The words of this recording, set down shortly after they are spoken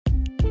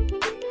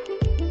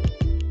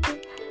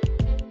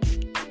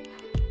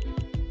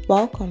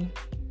Welcome.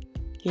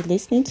 You're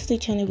listening to the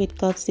Journey with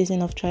God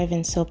Season of Thrive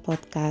and Soul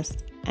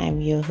podcast.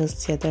 I'm your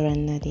host, Theodora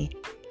Nadi.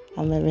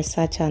 I'm a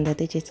researcher and a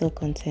digital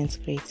content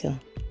creator.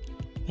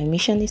 My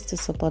mission is to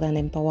support and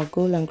empower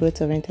goal and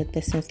growth-oriented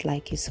persons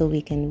like you so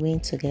we can win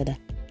together.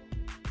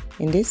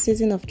 In this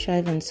Season of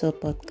Thrive and Soul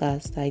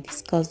podcast, I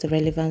discuss the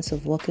relevance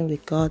of working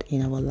with God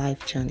in our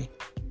life journey.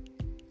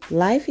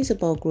 Life is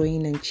about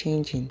growing and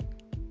changing.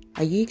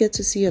 Are you eager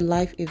to see your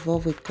life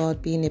evolve with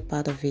God being a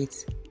part of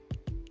it?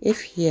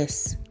 If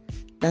yes,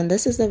 then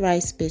this is the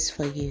right space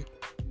for you.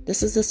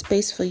 This is the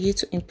space for you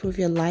to improve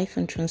your life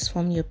and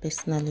transform your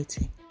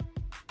personality.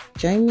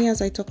 Join me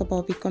as I talk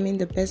about becoming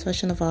the best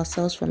version of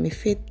ourselves from a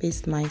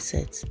faith-based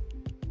mindset.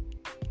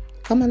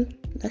 Come on,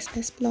 let's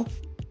explore.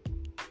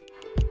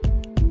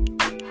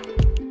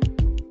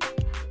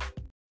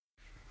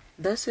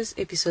 This is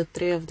episode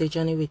 3 of the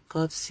Journey with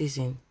God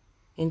season.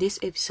 In this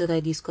episode, I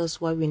discuss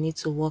why we need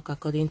to work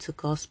according to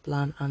God's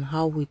plan and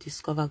how we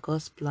discover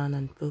God's plan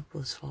and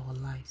purpose for our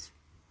lives.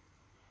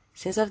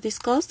 Since I've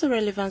discussed the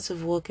relevance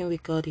of working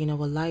with God in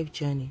our life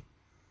journey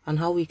and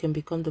how we can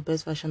become the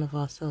best version of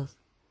ourselves,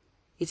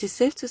 it is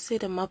safe to say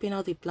that mapping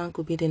out the plan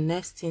could be the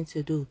next thing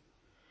to do.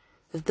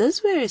 If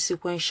this were a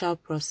sequential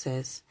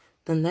process,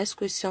 the next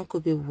question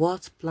could be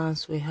what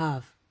plans we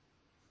have.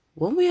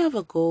 When we have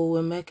a goal,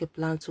 we make a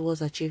plan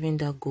towards achieving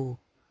that goal,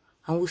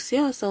 and we see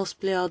ourselves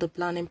play out the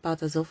planning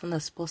part as often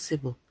as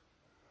possible.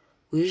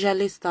 We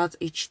usually start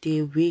each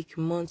day, week,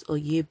 month, or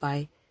year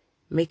by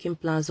making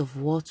plans of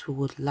what we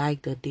would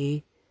like the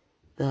day,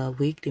 the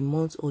week, the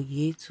month, or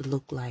year to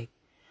look like,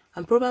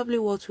 and probably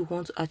what we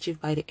want to achieve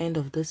by the end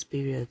of these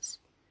periods.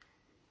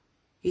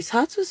 It's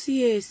hard to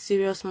see a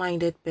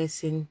serious-minded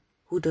person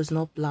who does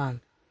not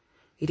plan.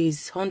 It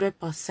is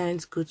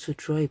 100% good to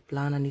draw a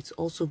plan, and it's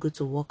also good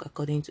to work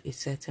according to a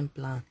certain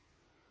plan.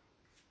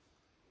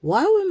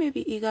 While we may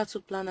be eager to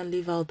plan and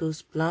live out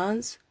those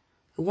plans,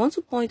 I want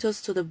to point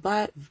us to the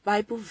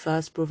Bible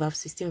verse, Proverbs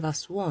 16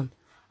 verse 1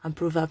 and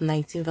Proverbs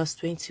 19 verse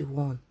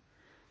 21.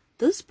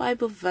 These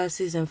Bible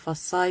verses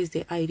emphasize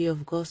the idea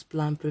of God's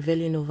plan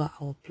prevailing over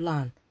our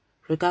plan,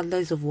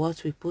 regardless of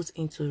what we put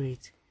into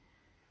it.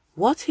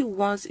 What He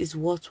wants is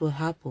what will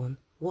happen.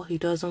 What He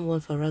doesn't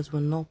want for us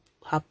will not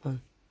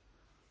happen.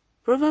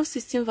 Proverbs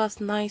 16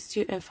 verse 9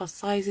 still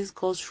emphasizes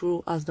God's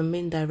role as the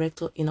main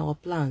director in our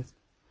plans.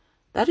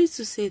 That is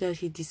to say that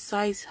He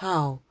decides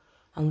how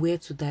and where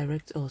to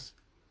direct us.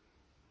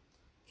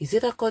 Is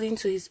it according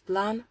to His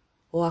plan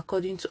or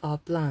according to our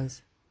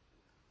plans?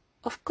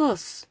 Of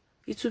course,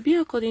 it will be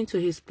according to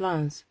His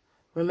plans.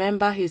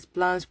 Remember, His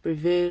plans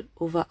prevail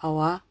over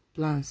our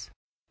plans.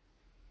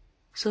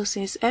 So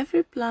since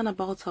every plan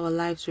about our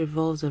lives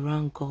revolves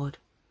around God,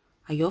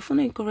 I often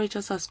encourage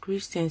us as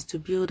Christians to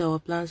build our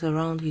plans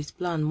around His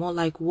plan, more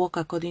like walk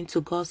according to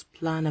God's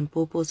plan and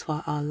purpose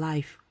for our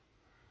life.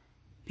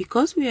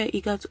 Because we are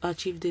eager to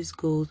achieve these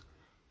goals,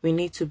 we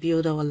need to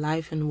build our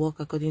life and work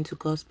according to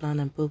God's plan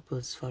and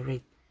purpose for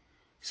it.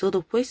 So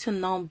the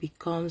question now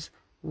becomes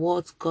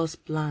what God's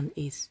plan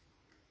is.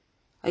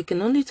 I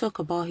can only talk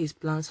about His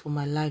plans for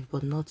my life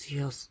but not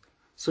yours,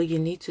 so you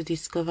need to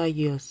discover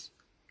yours.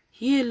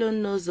 He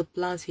alone knows the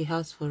plans He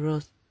has for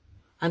us,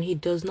 and He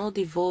does not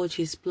divulge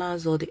His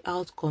plans or the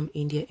outcome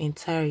in their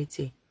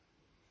entirety.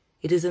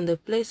 It is in the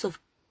place of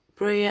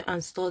prayer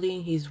and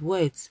studying His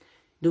words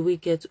do we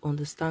get to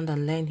understand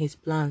and learn His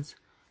plans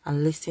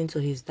and listen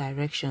to His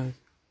directions.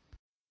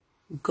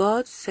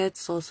 God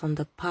sets us on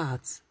the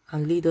paths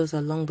and leads us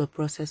along the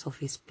process of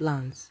His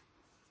plans,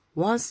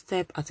 one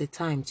step at a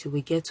time till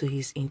we get to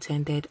His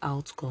intended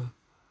outcome.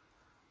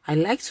 I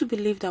like to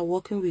believe that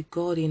working with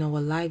God in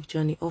our life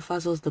journey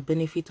offers us the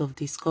benefit of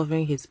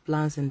discovering His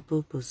plans and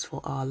purpose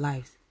for our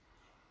lives.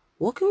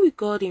 Working with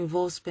God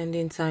involves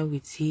spending time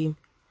with Him,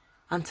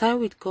 and time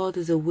with God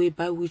is a way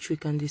by which we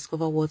can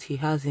discover what He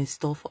has in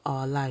store for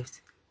our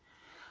lives.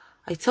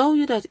 I tell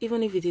you that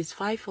even if it is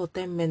 5 or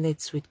 10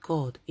 minutes with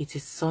God, it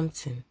is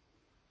something.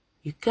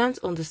 You can't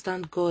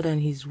understand God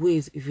and His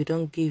ways if you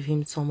don't give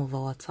Him some of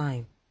our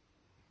time.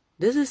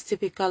 This is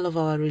typical of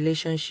our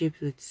relationship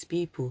with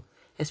people,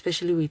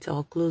 especially with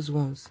our close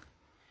ones.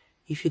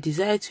 If you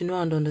desire to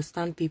know and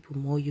understand people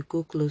more, you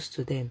go close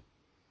to them.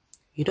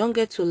 You don't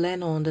get to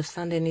learn or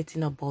understand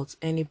anything about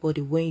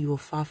anybody when you are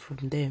far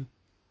from them.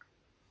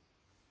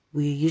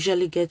 We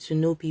usually get to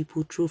know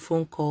people through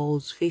phone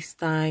calls,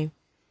 FaceTime,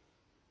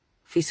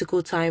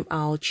 physical time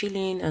out,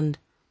 chilling and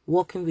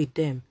walking with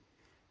them.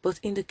 But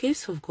in the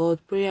case of God,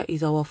 prayer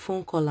is our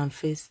phone call and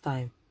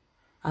FaceTime.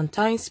 And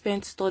time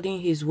spent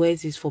studying His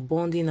words is for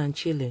bonding and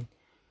chilling.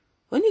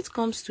 When it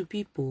comes to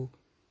people,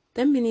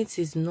 10 minutes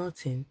is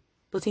nothing.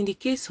 But in the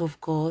case of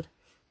God,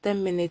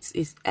 10 minutes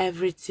is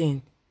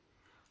everything.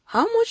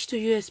 How much do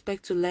you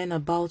expect to learn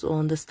about or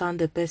understand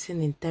a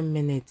person in 10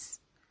 minutes?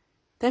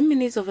 10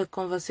 minutes of a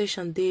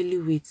conversation daily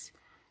with,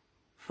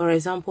 for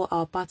example,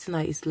 our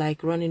partner is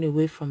like running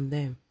away from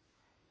them.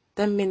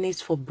 10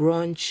 minutes for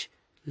brunch,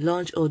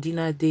 lunch or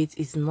dinner date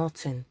is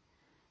nothing.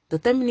 The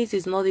 10 minutes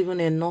is not even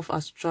enough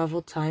as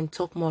travel time,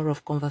 talk more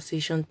of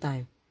conversation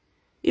time.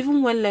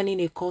 Even when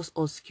learning a course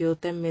or skill,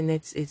 10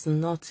 minutes is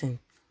nothing.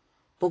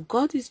 But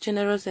God is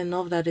generous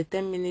enough that the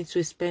 10 minutes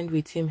we spend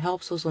with Him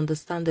helps us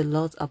understand a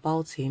lot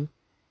about Him,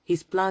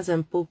 His plans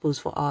and purpose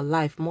for our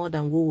life more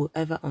than we will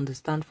ever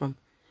understand from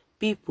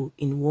people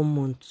in 1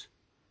 month.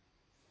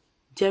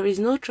 There is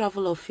no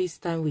travel or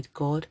feast time with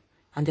God,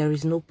 and there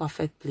is no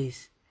perfect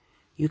place.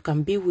 You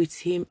can be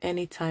with Him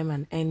anytime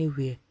and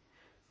anywhere.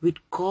 With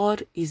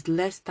God is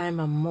less time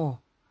and more,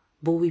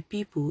 but with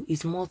people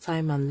is more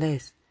time and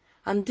less.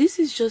 And this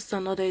is just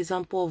another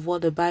example of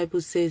what the Bible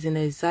says in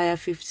Isaiah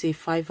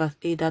 55 verse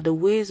 8, that the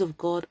ways of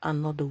God are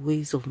not the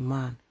ways of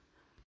man.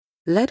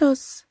 Let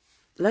us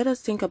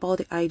think about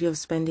the idea of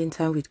spending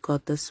time with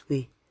God this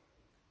way.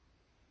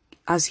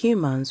 As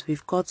humans,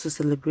 we've got to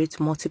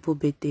celebrate multiple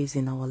birthdays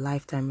in our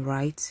lifetime,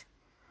 right?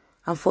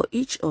 And for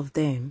each of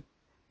them,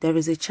 there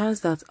is a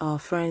chance that our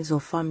friends or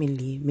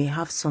family may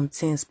have some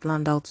things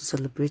planned out to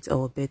celebrate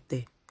our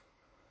birthday.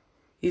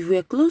 If we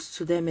are close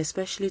to them,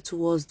 especially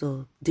towards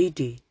the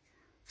D-Day,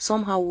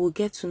 somehow we'll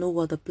get to know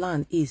what the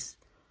plan is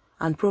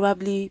and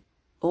probably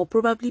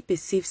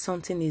perceive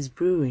something is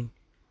brewing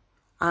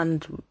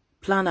and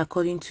plan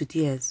according to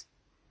theirs.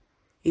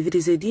 If it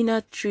is a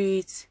dinner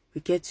treat, we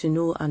get to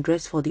know and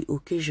dress for the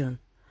occasion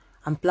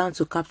and plan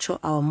to capture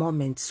our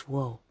moments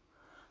well.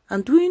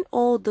 And doing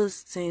all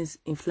those things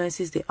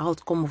influences the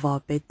outcome of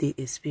our birthday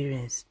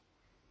experience.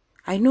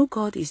 I know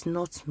God is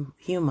not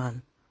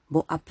human,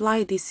 but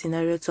apply this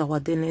scenario to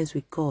our dealings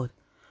with God,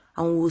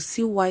 and we will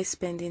see why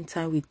spending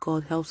time with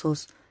God helps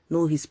us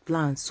know His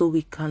plans so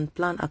we can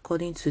plan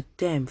according to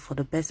them for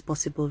the best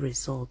possible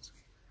results.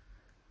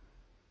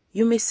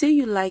 You may say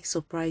you like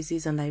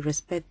surprises, and I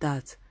respect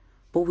that,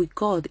 but with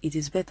God it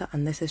is better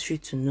and necessary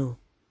to know.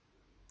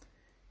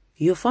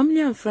 Your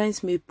family and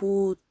friends may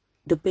pull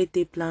the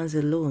birthday plans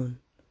alone,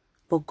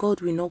 but God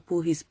will not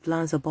pull His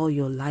plans about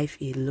your life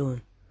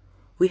alone.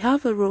 We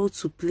have a role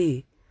to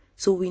play,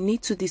 so we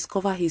need to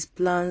discover His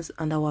plans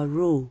and our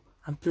role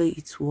and play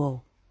it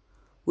well.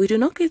 We do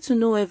not get to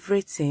know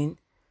everything,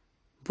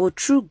 but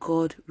through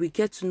God, we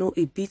get to know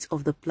a bit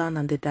of the plan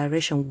and the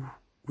direction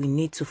we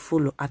need to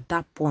follow at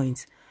that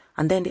point,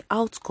 and then the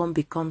outcome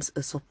becomes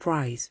a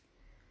surprise.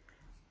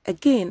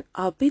 Again,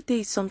 our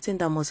birthday is something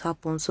that must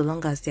happen so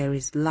long as there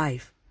is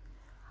life.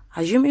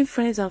 Assuming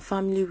friends and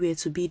family were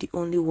to be the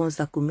only ones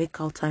that could make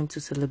out time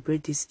to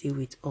celebrate this day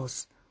with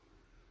us.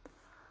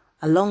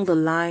 Along the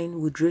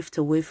line, we drift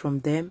away from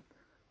them.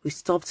 We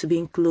stop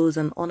being close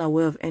and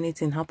unaware of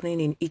anything happening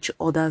in each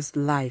other's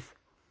life.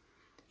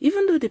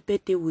 Even though the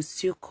birthday will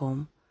still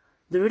come,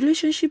 the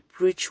relationship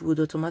breach would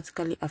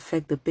automatically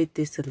affect the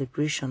birthday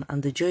celebration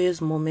and the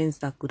joyous moments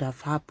that could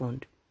have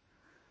happened.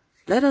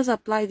 Let us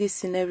apply this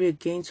scenario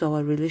again to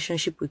our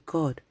relationship with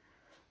God,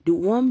 the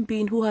one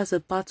being who has a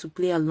part to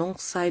play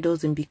alongside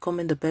us in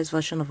becoming the best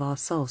version of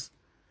ourselves.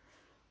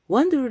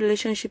 When the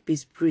relationship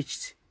is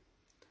breached,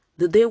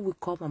 the day will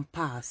come and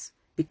pass,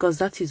 because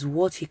that is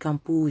what He can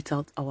pull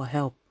without our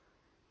help.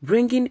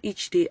 Bringing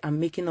each day and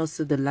making us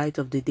see the light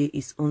of the day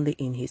is only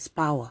in His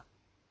power.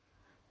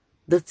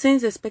 The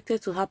things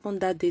expected to happen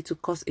that day to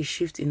cause a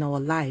shift in our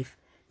life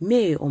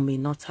may or may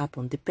not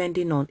happen,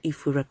 depending on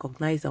if we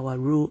recognize our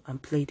role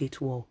and played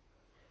it well.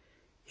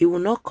 He will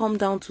not come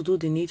down to do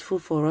the needful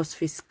for us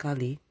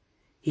physically.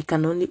 He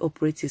can only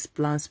operate His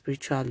plan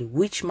spiritually,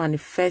 which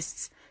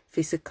manifests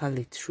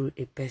physically through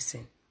a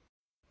person.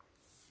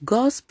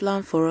 God's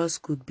plan for us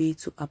could be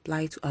to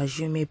apply to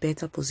assume a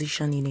better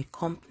position in a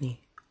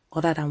company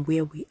other than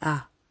where we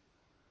are.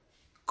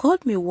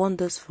 God may want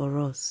this for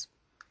us,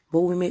 but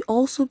we may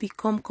also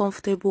become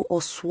comfortable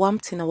or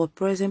swamped in our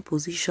present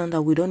position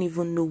that we don't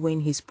even know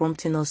when He's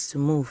prompting us to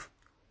move.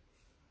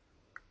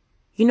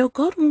 You know,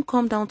 God won't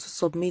come down to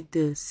submit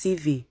the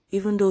CV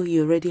even though He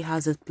already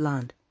has it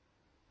planned.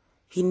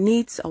 He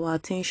needs our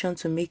attention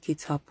to make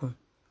it happen.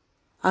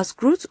 As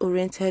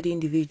growth-oriented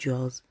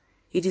individuals,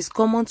 it is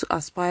common to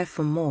aspire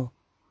for more.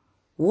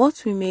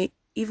 What we may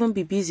even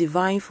be busy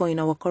vying for in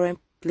our current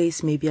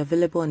place may be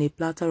available on a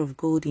platter of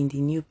gold in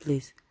the new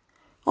place.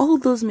 All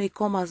those may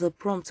come as a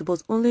prompt,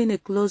 but only in a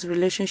close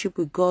relationship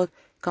with God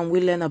can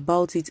we learn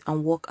about it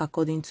and work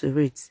according to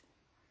it.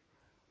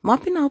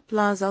 Mapping out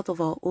plans out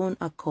of our own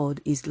accord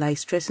is like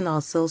stressing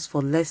ourselves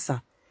for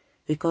lesser,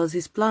 because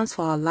His plans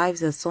for our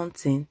lives are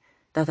something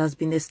that has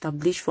been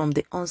established from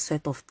the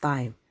onset of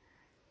time.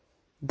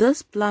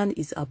 This plan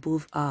is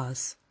above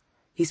ours.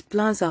 His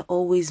plans are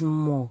always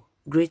more,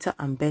 greater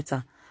and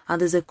better,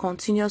 and is a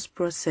continuous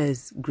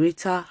process,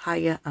 greater,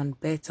 higher and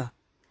better.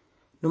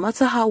 No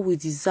matter how we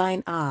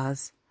design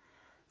ours,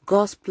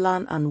 God's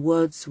plan and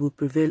words will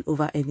prevail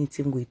over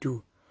anything we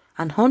do.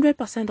 And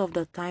 100% of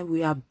the time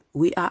we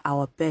are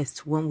our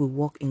best when we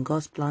walk in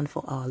God's plan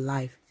for our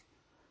life.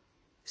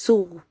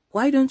 So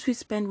why don't we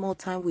spend more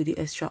time with the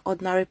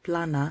extraordinary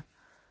planner,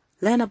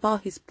 learn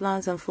about His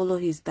plans and follow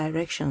His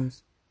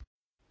directions?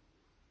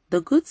 The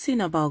good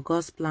thing about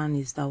God's plan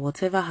is that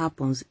whatever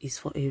happens is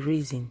for a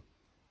reason.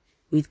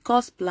 With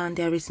God's plan,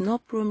 there is no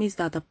promise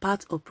that the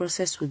path or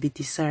process will be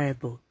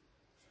desirable.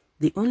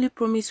 The only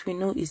promise we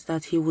know is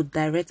that He would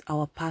direct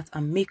our path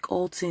and make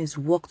all things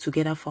work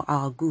together for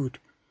our good,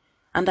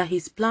 and that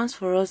His plans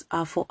for us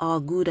are for our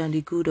good and the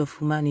good of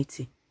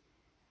humanity.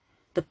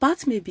 The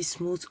path may be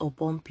smooth or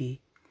bumpy,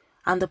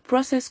 and the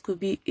process could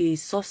be a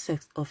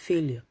success or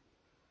failure.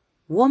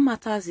 What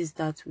matters is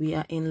that we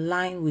are in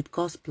line with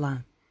God's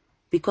plan,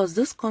 because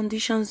those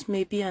conditions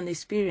may be an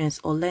experience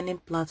or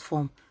learning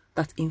platform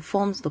that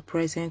informs the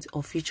present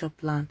or future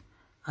plan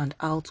and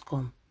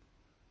outcome.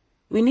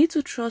 We need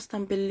to trust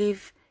and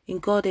believe in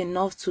God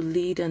enough to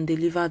lead and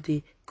deliver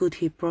the good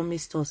He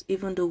promised us,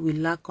 even though we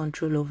lack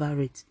control over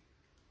it.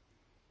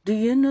 Do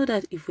you know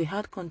that if we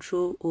had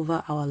control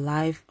over our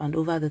life and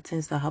over the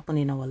things that happen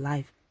in our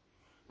life,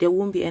 there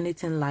won't be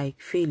anything like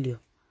failure?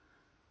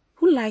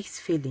 Who likes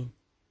failing?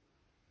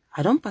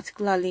 I don't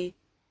particularly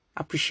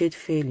appreciate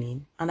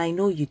failing, and I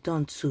know you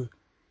don't too.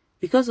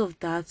 Because of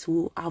that,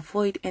 we'll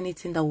avoid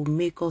anything that will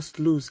make us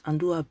lose and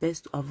do our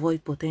best to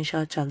avoid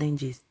potential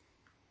challenges.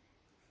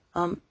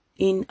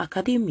 In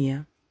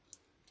academia,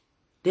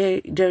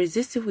 there is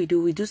this thing we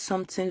do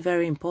something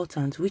very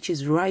important, which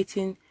is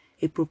writing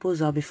a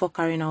proposal before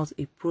carrying out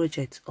a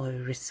project or a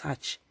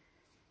research.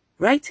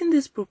 Writing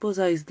this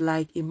proposal is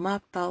like a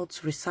mapped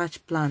out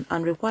research plan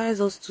and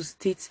requires us to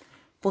state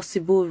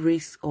possible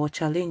risks or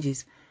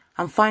challenges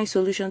and find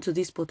solutions to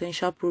these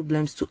potential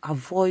problems to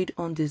avoid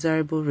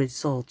undesirable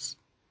results.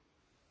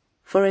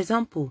 For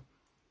example,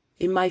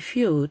 in my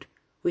field,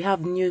 we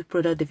have new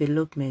product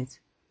development,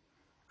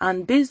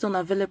 and based on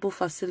available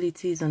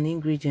facilities and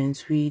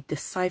ingredients, we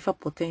decipher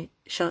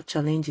potential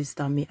challenges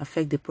that may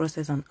affect the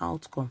process and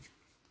outcome.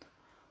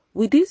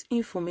 With this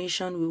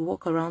information, we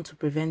work around to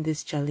prevent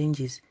these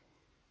challenges.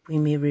 We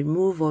may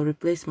remove or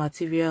replace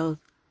materials,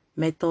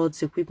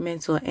 methods,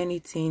 equipment, or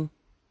anything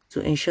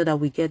to ensure that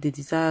we get the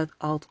desired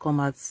outcome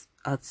at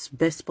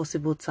best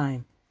possible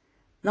time.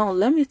 Now,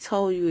 let me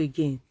tell you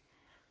again,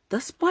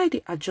 despite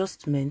the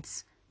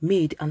adjustments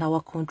made and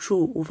our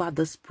control over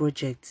this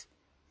project,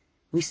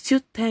 we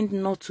still tend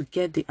not to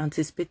get the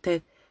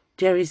anticipated.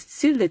 There is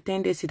still a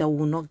tendency that we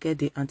will not get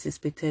the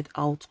anticipated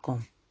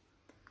outcome.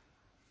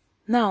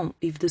 Now,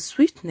 if the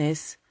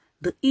sweetness,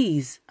 the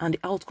ease, and the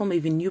outcome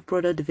of a new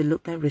product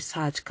development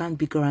research can't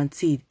be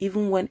guaranteed,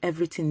 even when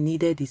everything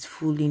needed is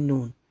fully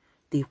known,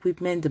 the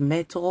equipment, the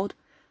method,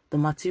 the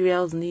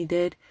materials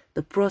needed,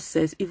 the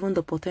process, even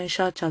the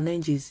potential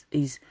challenges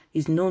is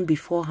known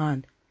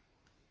beforehand,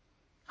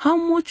 how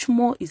much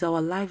more is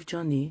our life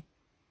journey,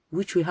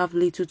 which we have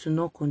little to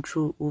no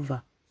control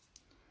over?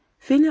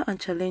 Failure and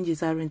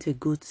challenges aren't a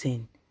good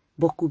thing,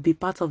 but could be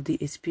part of the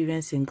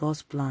experience in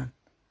God's plan.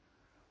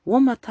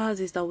 What matters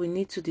is that we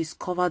need to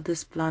discover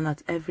this plan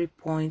at every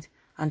point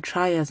and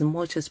try as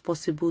much as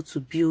possible to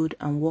build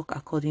and work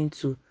according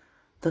to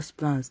these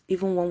plans,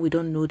 even when we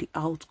don't know the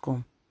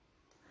outcome.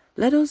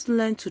 Let us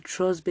learn to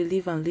trust,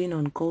 believe, and lean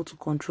on God to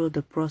control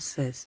the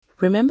process.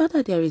 Remember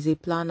that there is a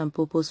plan and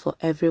purpose for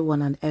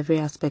everyone and every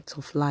aspect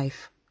of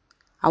life.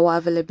 Our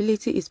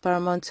availability is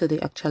paramount to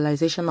the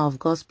actualization of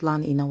God's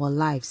plan in our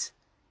lives.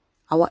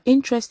 Our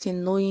interest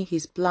in knowing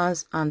His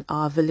plans and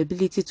our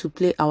availability to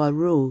play our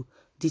role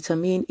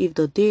determine if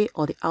the day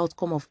or the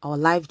outcome of our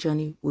life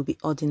journey will be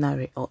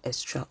ordinary or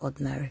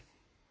extraordinary.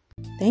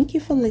 Thank you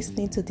for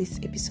listening to this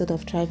episode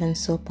of Thrive and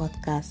Soul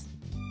podcast.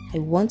 I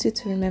want you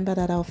to remember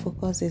that our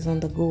focus is on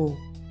the goal.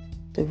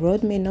 The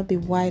road may not be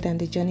wide and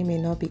the journey may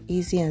not be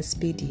easy and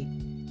speedy,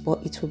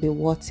 but it will be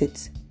worth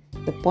it.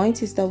 The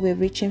point is that we're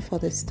reaching for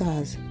the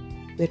stars.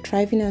 We're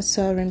thriving and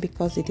soaring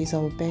because it is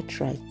our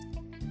birthright.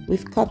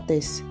 We've got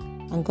this,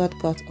 and God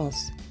got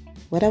us.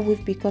 Whether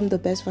we've become the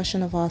best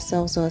version of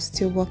ourselves or are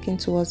still working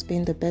towards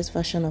being the best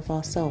version of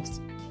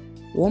ourselves,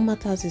 what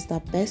matters is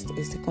that best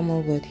is the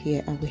common word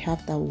here, and we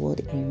have that word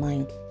in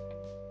mind.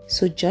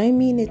 So join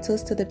me in a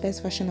toast to the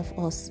best version of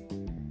us.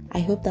 I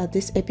hope that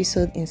this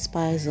episode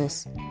inspires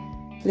us.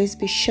 Please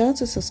be sure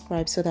to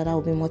subscribe so that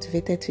I'll be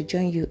motivated to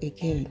join you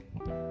again.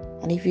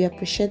 And if you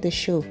appreciate the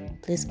show,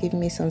 please give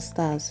me some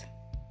stars.